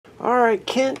Alright,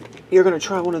 Kent, you're going to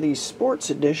try one of these Sports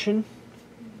Edition.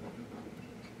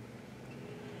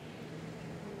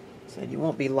 Said you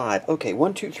won't be live. Okay,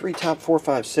 1, 2, 3 top, 4,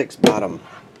 5, 6 bottom.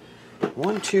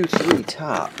 1, 2, 3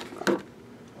 top.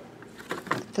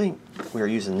 I think we're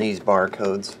using these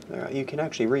barcodes. You can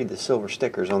actually read the silver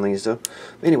stickers on these though.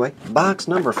 Anyway, box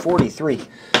number 43.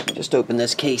 Just opened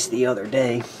this case the other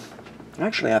day.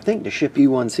 Actually, I think to ship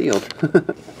you unsealed.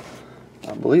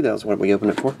 I believe that was what we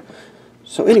opened it for.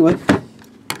 So anyway,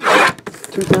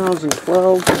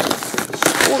 2012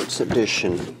 Sports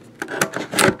Edition.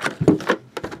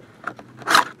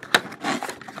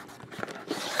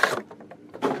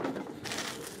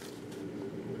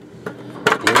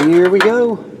 Here we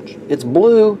go. It's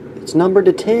blue. It's numbered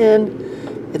to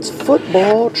 10. It's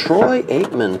football. Troy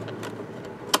Aikman.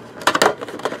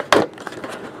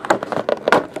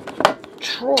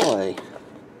 Troy.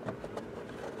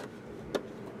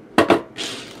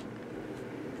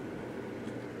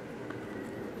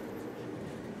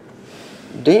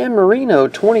 Dan Marino,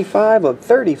 25 of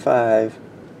 35.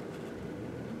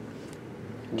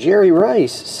 Jerry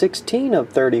Rice, 16 of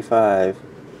 35.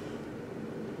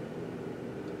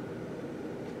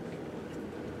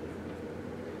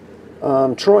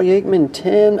 Troy Aikman,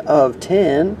 10 of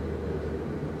 10.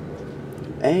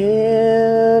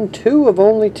 And 2 of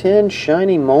only 10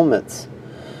 shiny moments.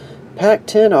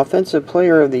 Pac-10 Offensive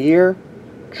Player of the Year,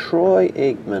 Troy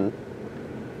Aikman.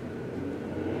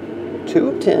 2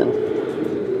 of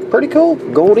 10. Pretty cool.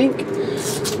 Gold ink.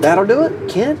 That'll do it.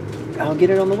 Kent, I'll get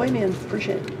it on the way, man.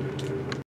 Appreciate it.